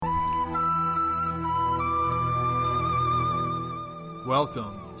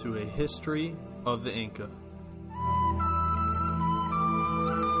Welcome to A History of the Inca.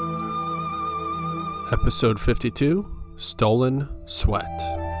 Episode 52, Stolen Sweat.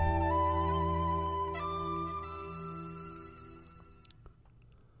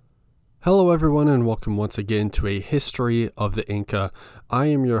 Hello everyone and welcome once again to A History of the Inca. I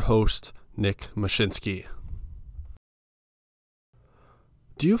am your host, Nick Mashinsky.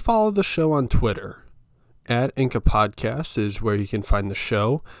 Do you follow the show on Twitter? At Inca Podcast is where you can find the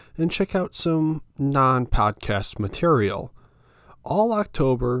show and check out some non-podcast material. All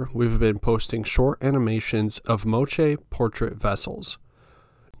October, we've been posting short animations of Moche portrait vessels.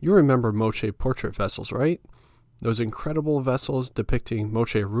 You remember Moche portrait vessels, right? Those incredible vessels depicting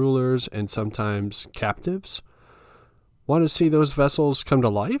Moche rulers and sometimes captives. Want to see those vessels come to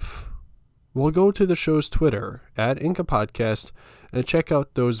life? Well, go to the show's Twitter, at Inca Podcast, and check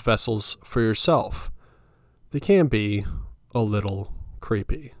out those vessels for yourself. They can be a little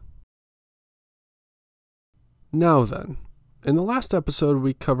creepy. Now then, in the last episode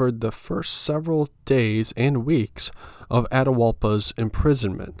we covered the first several days and weeks of Atahualpa's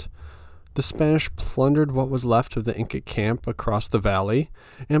imprisonment. The Spanish plundered what was left of the Inca camp across the valley,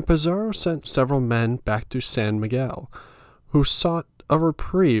 and Pizarro sent several men back to San Miguel, who sought a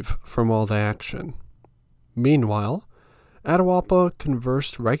reprieve from all the action. Meanwhile, Atahualpa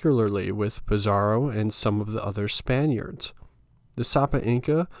conversed regularly with Pizarro and some of the other Spaniards. The Sapa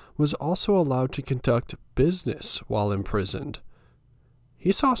Inca was also allowed to conduct business while imprisoned.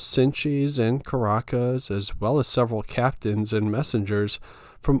 He saw Sinchis and Caracas, as well as several captains and messengers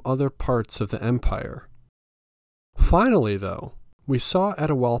from other parts of the empire. Finally, though, we saw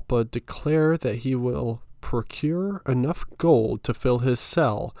Atahualpa declare that he will procure enough gold to fill his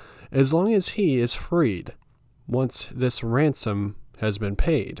cell as long as he is freed, once this ransom has been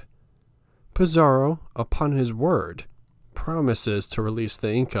paid. Pizarro, upon his word, promises to release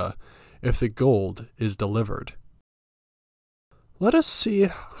the Inca if the gold is delivered. Let us see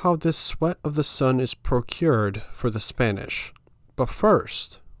how this sweat of the sun is procured for the Spanish. But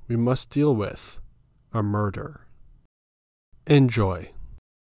first, we must deal with a murder. Enjoy.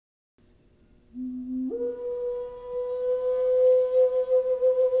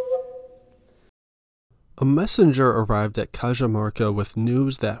 A messenger arrived at Cajamarca with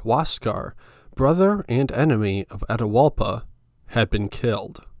news that Huáscar, brother and enemy of Atahualpa, had been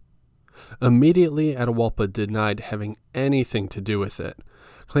killed. Immediately, Atahualpa denied having anything to do with it,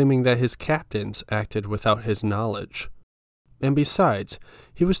 claiming that his captains acted without his knowledge. And besides,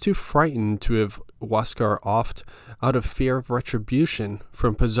 he was too frightened to have Huáscar offed out of fear of retribution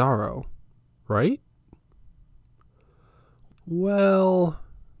from Pizarro, right? Well,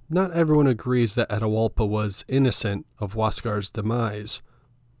 not everyone agrees that Atahualpa was innocent of Huáscar's demise.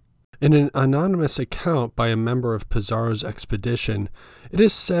 In an anonymous account by a member of Pizarro's expedition, it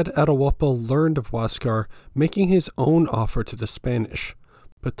is said Atahualpa learned of Huáscar making his own offer to the Spanish,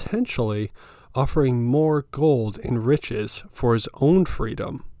 potentially offering more gold and riches for his own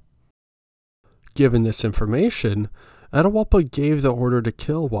freedom. Given this information, Atahualpa gave the order to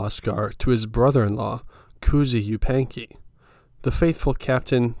kill Huáscar to his brother-in-law, Cusi Yupanqui. The faithful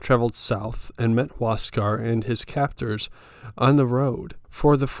captain traveled south and met Huáscar and his captors on the road,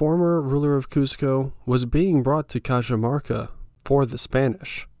 for the former ruler of Cuzco was being brought to Cajamarca for the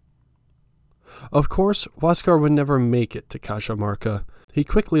Spanish. Of course, Huáscar would never make it to Cajamarca. He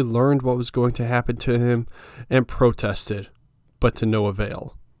quickly learned what was going to happen to him and protested, but to no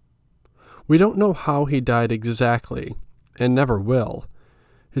avail. We don't know how he died exactly, and never will.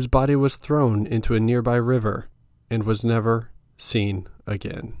 His body was thrown into a nearby river and was never seen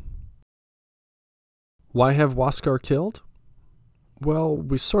again. Why have Huáscar killed? Well,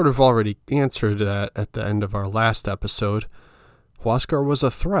 we sort of already answered that at the end of our last episode. Huáscar was a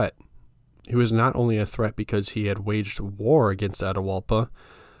threat. He was not only a threat because he had waged war against Atahualpa,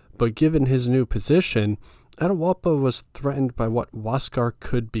 but given his new position, Atahualpa was threatened by what Huáscar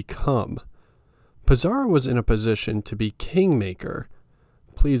could become. Pizarro was in a position to be kingmaker.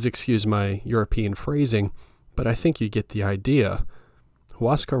 Please excuse my European phrasing, but I think you get the idea.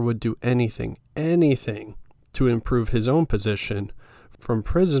 Huáscar would do anything to improve his own position from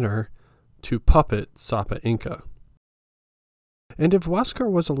prisoner to puppet Sapa Inca. And if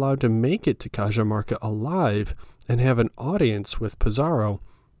Huáscar was allowed to make it to Cajamarca alive and have an audience with Pizarro,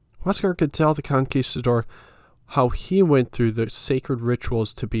 Huáscar could tell the conquistador how he went through the sacred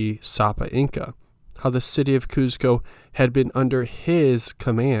rituals to be Sapa Inca, how the city of Cuzco had been under his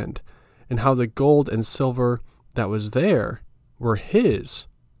command, and how the gold and silver that was there were his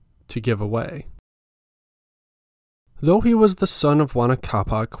to give away. Though he was the son of Huayna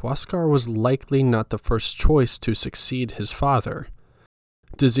Cápac, Huáscar was likely not the first choice to succeed his father.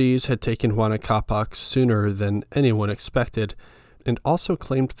 Disease had taken Huayna Capac sooner than anyone expected, and also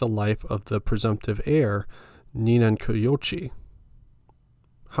claimed the life of the presumptive heir, Ninankoyochi.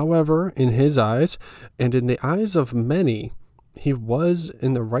 However, in his eyes, and in the eyes of many, he was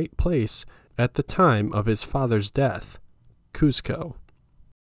in the right place at the time of his father's death, Cuzco.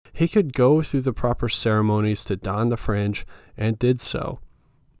 He could go through the proper ceremonies to don the fringe, and did so.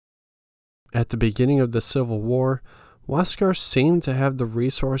 At the beginning of the Civil War, Huáscar seemed to have the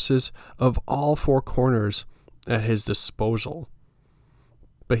resources of all four corners at his disposal.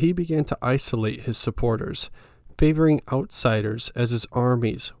 But he began to isolate his supporters, favoring outsiders as his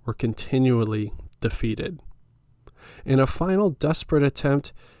armies were continually defeated. In a final desperate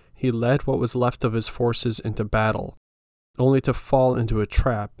attempt, he led what was left of his forces into battle, only to fall into a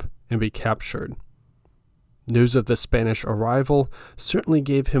trap and be captured. News of the Spanish arrival certainly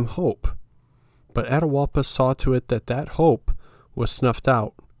gave him hope, but Atahualpa saw to it that that hope was snuffed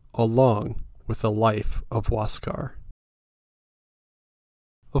out along with the life of Huáscar.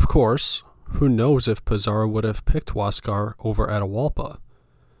 Of course, who knows if Pizarro would have picked Huáscar over Atahualpa?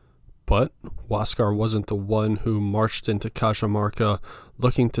 But Huáscar wasn't the one who marched into Cajamarca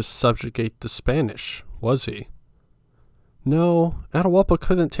looking to subjugate the Spanish, was he? No, Atahualpa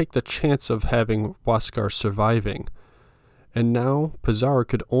couldn't take the chance of having Huáscar surviving, and now Pizarro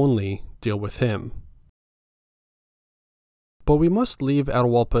could only deal with him. But we must leave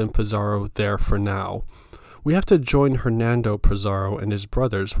Atahualpa and Pizarro there for now. We have to join Hernando Pizarro and his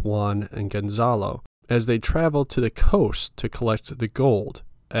brothers Juan and Gonzalo as they travel to the coast to collect the gold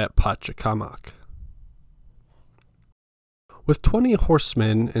at Pachacamac. With 20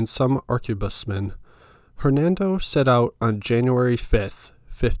 horsemen and some arquebusmen, Hernando set out on January 5th,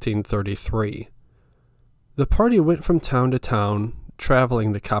 1533. The party went from town to town,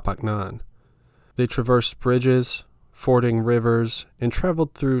 traveling the Capacnan. They traversed bridges, fording rivers, and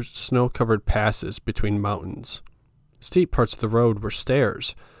traveled through snow-covered passes between mountains. Steep parts of the road were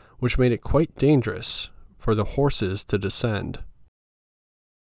stairs, which made it quite dangerous for the horses to descend.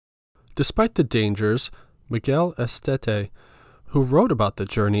 Despite the dangers, Miguel Estete, who wrote about the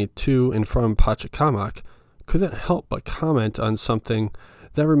journey to and from Pachacamac, couldn't help but comment on something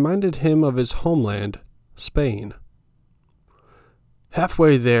that reminded him of his homeland, Spain.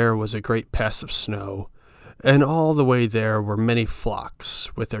 Halfway there was a great pass of snow, and all the way there were many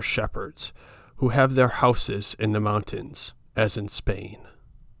flocks with their shepherds, who have their houses in the mountains, as in Spain.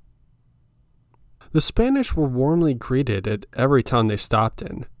 The Spanish were warmly greeted at every town they stopped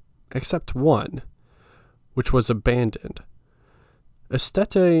in, except one, which was abandoned.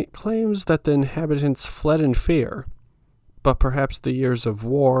 Estete claims that the inhabitants fled in fear, but perhaps the years of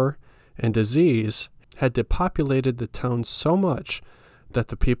war and disease had depopulated the town so much that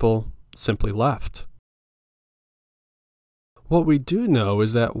the people simply left. What we do know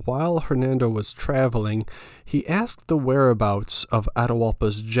is that while Hernando was traveling, he asked the whereabouts of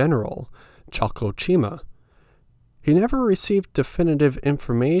Atahualpa's general, Chalcochima. He never received definitive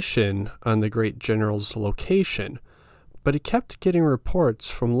information on the great general's location, but he kept getting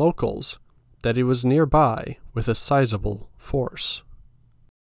reports from locals that he was nearby with a sizable force.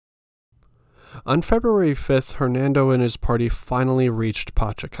 On February 5th, Hernando and his party finally reached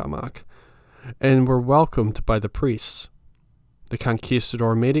Pachacamac and were welcomed by the priests. The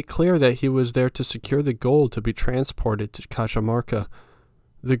conquistador made it clear that he was there to secure the gold to be transported to Cajamarca.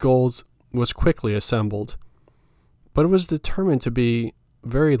 The gold was quickly assembled, but it was determined to be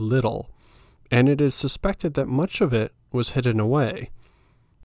very little, and it is suspected that much of it was hidden away.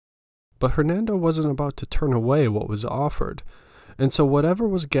 But Hernando wasn't about to turn away what was offered, and so whatever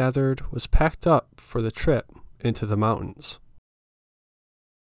was gathered was packed up for the trip into the mountains.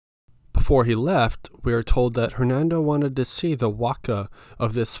 Before he left, we are told that Hernando wanted to see the waka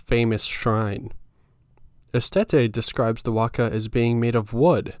of this famous shrine. Estete describes the waka as being made of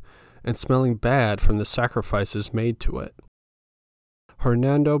wood and smelling bad from the sacrifices made to it.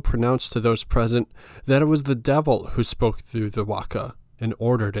 Hernando pronounced to those present that it was the devil who spoke through the waka and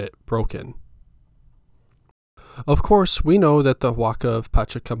ordered it broken. Of course, we know that the waka of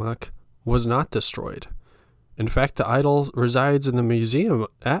Pachacamac was not destroyed. In fact, the idol resides in the museum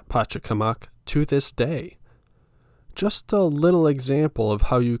at Pachacamac to this day. Just a little example of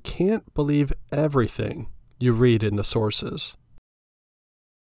how you can't believe everything you read in the sources.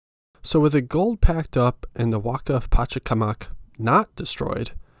 So with the gold packed up and the waka of Pachacamac not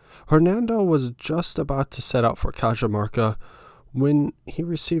destroyed, Hernando was just about to set out for Cajamarca when he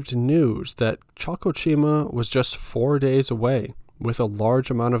received news that Chalcochima was just 4 days away with a large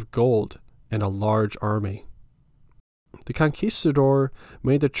amount of gold and a large army. The conquistador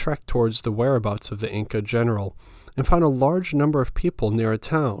made the trek towards the whereabouts of the Inca general and found a large number of people near a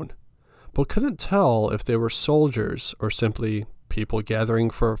town, but couldn't tell if they were soldiers or simply people gathering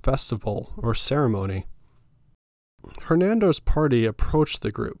for a festival or ceremony. Hernando's party approached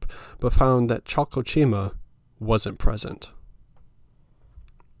the group, but found that Chalcochima wasn't present.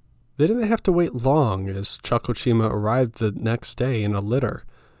 They didn't have to wait long, as Chalcochima arrived the next day in a litter.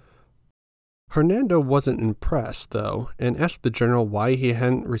 Hernando wasn't impressed, though, and asked the general why he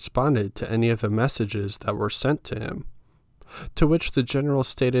hadn't responded to any of the messages that were sent to him, to which the general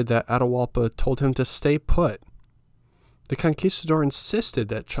stated that Atahualpa told him to stay put. The conquistador insisted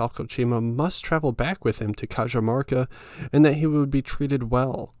that Chalcochima must travel back with him to Cajamarca and that he would be treated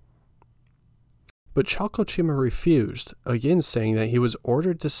well. But Chalcochima refused, again saying that he was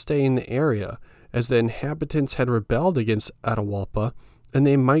ordered to stay in the area as the inhabitants had rebelled against Atahualpa and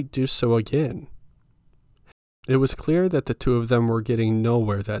they might do so again. It was clear that the two of them were getting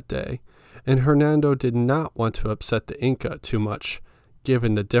nowhere that day, and Hernando did not want to upset the Inca too much,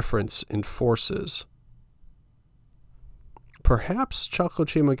 given the difference in forces. Perhaps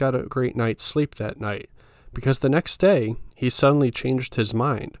Chalcochima got a great night's sleep that night, because the next day he suddenly changed his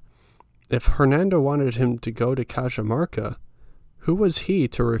mind. If Hernando wanted him to go to Cajamarca, who was he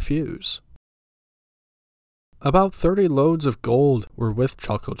to refuse? About 30 loads of gold were with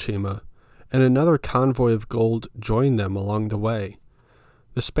Chalcochima, and another convoy of gold joined them along the way.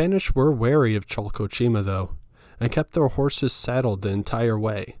 The Spanish were wary of Chalcochima, though, and kept their horses saddled the entire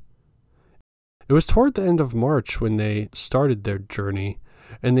way. It was toward the end of March when they started their journey,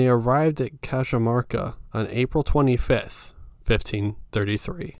 and they arrived at Cajamarca on April 25th,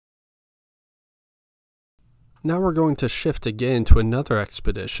 1533. Now we're going to shift again to another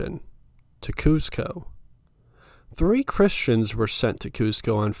expedition, to Cuzco. 3 Christians were sent to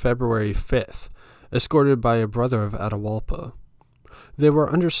Cuzco on February 5th, escorted by a brother of Atahualpa. They were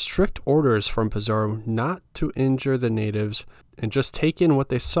under strict orders from Pizarro not to injure the natives and just take in what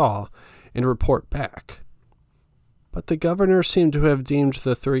they saw and report back. But the governor seemed to have deemed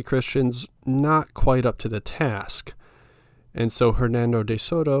the 3 Christians not quite up to the task, and so Hernando de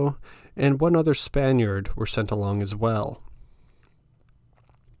Soto and one other Spaniard were sent along as well.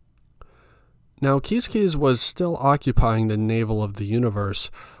 Now, Quizquiz was still occupying the navel of the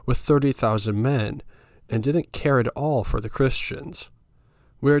universe with 30,000 men, and didn't care at all for the Christians.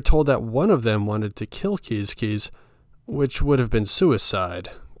 We are told that one of them wanted to kill Quizquiz, which would have been suicide,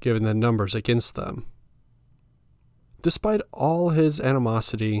 given the numbers against them. Despite all his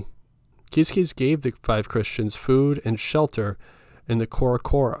animosity, Quizquiz gave the 5 Christians food and shelter in the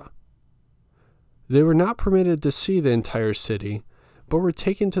Coracora. They were not permitted to see the entire city, but were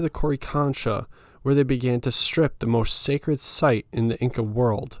taken to the Coricancha, where they began to strip the most sacred site in the Inca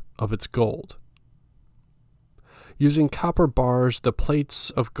world of its gold. Using copper bars, the plates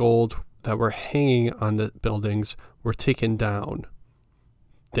of gold that were hanging on the buildings were taken down.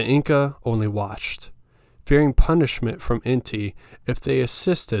 The Inca only watched, fearing punishment from Inti if they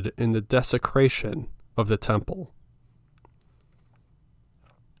assisted in the desecration of the temple.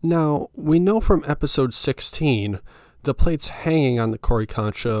 Now, we know from episode 16, the plates hanging on the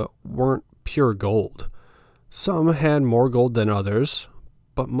Coricancha weren't pure gold. Some had more gold than others,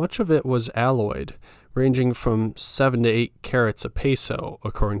 but much of it was alloyed, ranging from 7 to 8 carats a peso,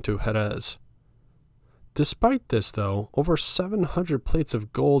 according to Jerez. Despite this, though, over 700 plates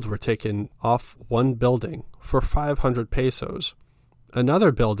of gold were taken off one building for 500 pesos.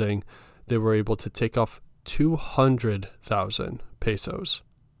 Another building, they were able to take off 200,000 pesos.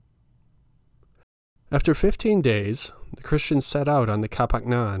 After 15 days, the Christians set out on the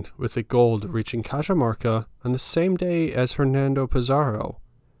Capacnan, with the gold reaching Cajamarca on the same day as Hernando Pizarro.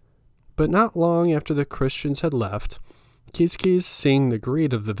 But not long after the Christians had left, Quizquiz, seeing the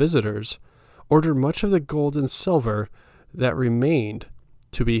greed of the visitors, ordered much of the gold and silver that remained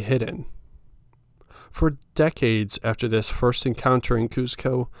to be hidden. For decades after this first encounter in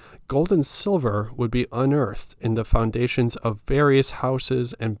Cuzco, gold and silver would be unearthed in the foundations of various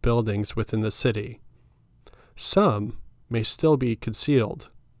houses and buildings within the city. Some may still be concealed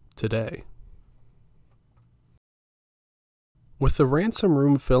today. With the ransom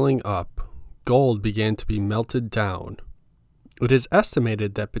room filling up, gold began to be melted down. It is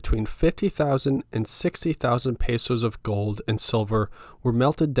estimated that between 50,000 and 60,000 pesos of gold and silver were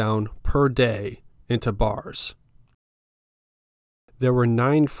melted down per day into bars. There were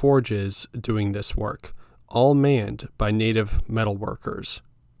 9 forges doing this work, all manned by native metal workers.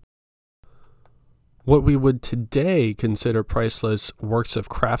 What we would today consider priceless works of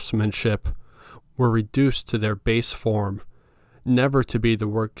craftsmanship were reduced to their base form, never to be the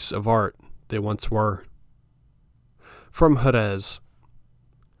works of art they once were. From Jerez: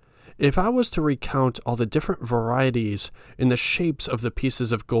 If I was to recount all the different varieties and the shapes of the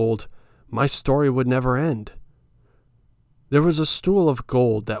pieces of gold, my story would never end. There was a stool of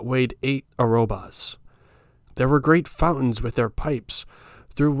gold that weighed 8 arrobas. There were great fountains with their pipes,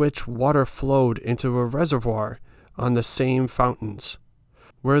 through which water flowed into a reservoir on the same fountains,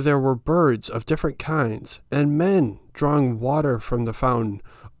 where there were birds of different kinds, and men drawing water from the fountain,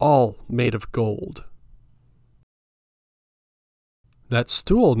 all made of gold. That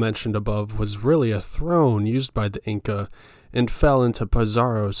stool mentioned above was really a throne used by the Inca and fell into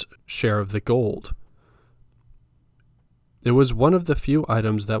Pizarro's share of the gold. It was one of the few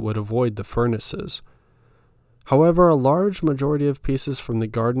items that would avoid the furnaces. However, a large majority of pieces from the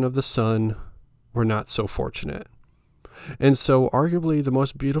Garden of the Sun were not so fortunate. And so arguably the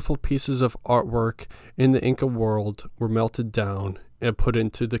most beautiful pieces of artwork in the Inca world were melted down and put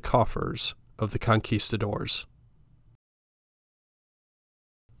into the coffers of the conquistadors.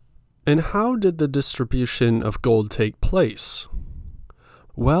 And how did the distribution of gold take place?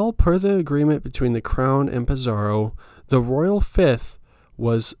 Well, per the agreement between the Crown and Pizarro, the royal fifth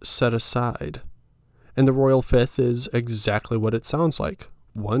was set aside. And the royal fifth is exactly what it sounds like.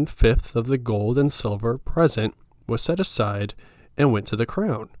 1/5 of the gold and silver present was set aside and went to the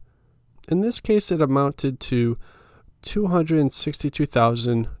Crown. In this case, it amounted to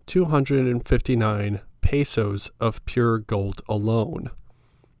 262,259 pesos of pure gold alone.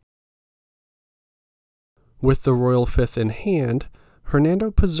 With the royal fifth in hand, Hernando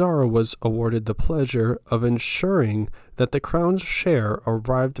Pizarro was awarded the pleasure of ensuring that the crown's share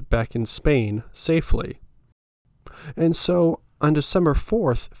arrived back in Spain safely. And so, on December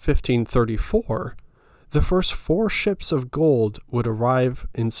 4th, 1534, the first 4 ships of gold would arrive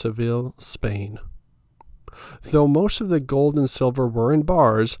in Seville, Spain. Though most of the gold and silver were in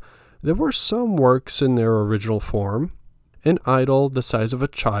bars, there were some works in their original form: an idol the size of a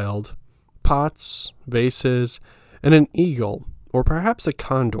child, pots, vases, and an eagle, or perhaps a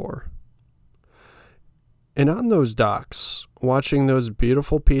condor. And on those docks, watching those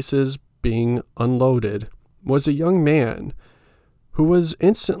beautiful pieces being unloaded, was a young man who was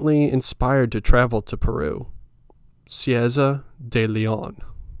instantly inspired to travel to Peru, Cieza de Leon.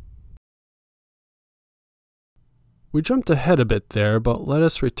 We jumped ahead a bit there, but let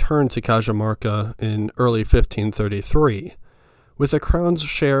us return to Cajamarca in early 1533. With the crown's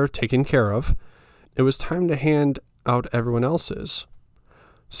share taken care of, it was time to hand out everyone else's.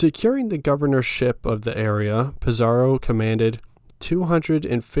 Securing the governorship of the area, Pizarro commanded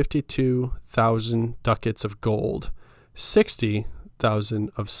 252,000 ducats of gold, 60,000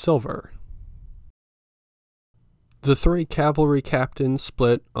 of silver. The 3 cavalry captains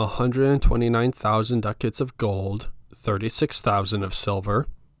split 129,000 ducats of gold, 36,000 of silver.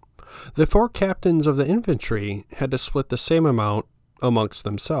 The 4 captains of the infantry had to split the same amount amongst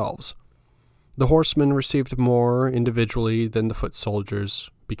themselves. The horsemen received more individually than the foot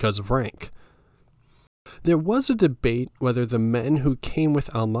soldiers because of rank. There was a debate whether the men who came with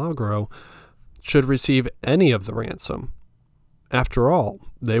Almagro should receive any of the ransom. After all,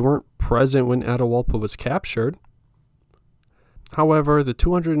 they weren't present when Atahualpa was captured. However, the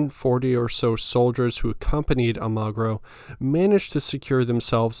 240 or so soldiers who accompanied Almagro managed to secure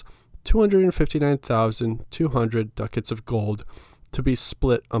themselves 259,200 ducats of gold to be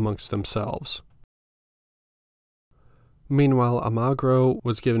split amongst themselves. Meanwhile, Almagro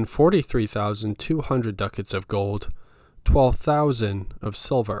was given 43,200 ducats of gold, 12,000 of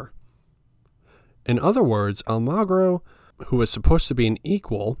silver. In other words, Almagro, who was supposed to be an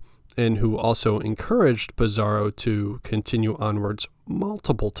equal, and who also encouraged Pizarro to continue onwards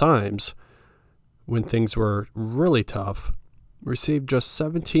multiple times when things were really tough, received just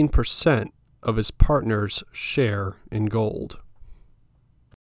 17% of his partner's share in gold.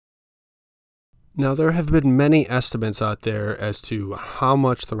 Now, there have been many estimates out there as to how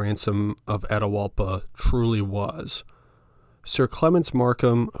much the ransom of Atahualpa truly was. Sir Clements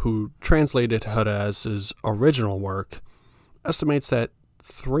Markham, who translated Jerez's original work, estimates that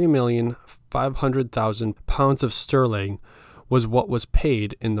 3,500,000 pounds of sterling was what was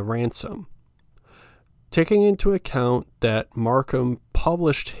paid in the ransom. Taking into account that Markham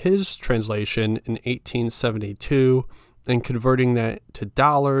published his translation in 1872 and converting that to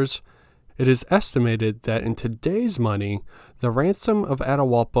dollars, it is estimated that in today's money, the ransom of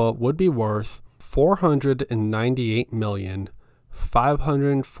Atahualpa would be worth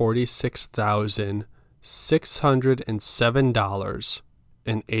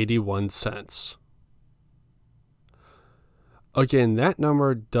 $498,546,607.81. Again, that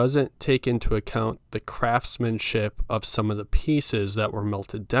number doesn't take into account the craftsmanship of some of the pieces that were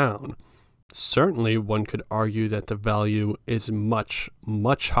melted down. Certainly, one could argue that the value is much,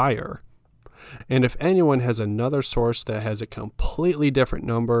 much higher. And if anyone has another source that has a completely different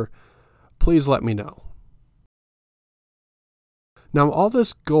number, please let me know. Now, all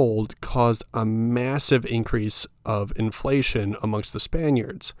this gold caused a massive increase of inflation amongst the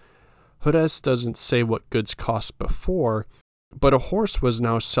Spaniards. Jerez doesn't say what goods cost before, but a horse was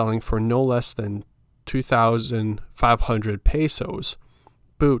now selling for no less than 2,500 pesos,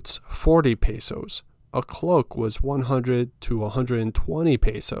 boots 40 pesos, a cloak was 100 to 120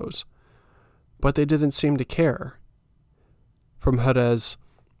 pesos. But they didn't seem to care. From Jerez,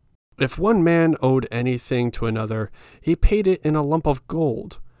 if one man owed anything to another, he paid it in a lump of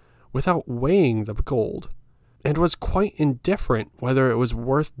gold, without weighing the gold, and was quite indifferent whether it was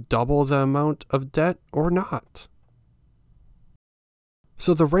worth double the amount of debt or not.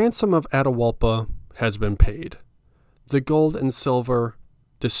 So the ransom of Atahualpa has been paid, the gold and silver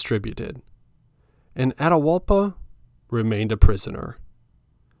distributed, and Atahualpa remained a prisoner.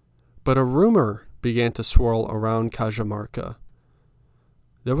 But a rumor began to swirl around Cajamarca.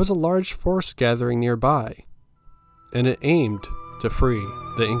 There was a large force gathering nearby, and it aimed to free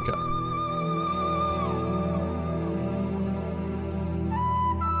the Inca.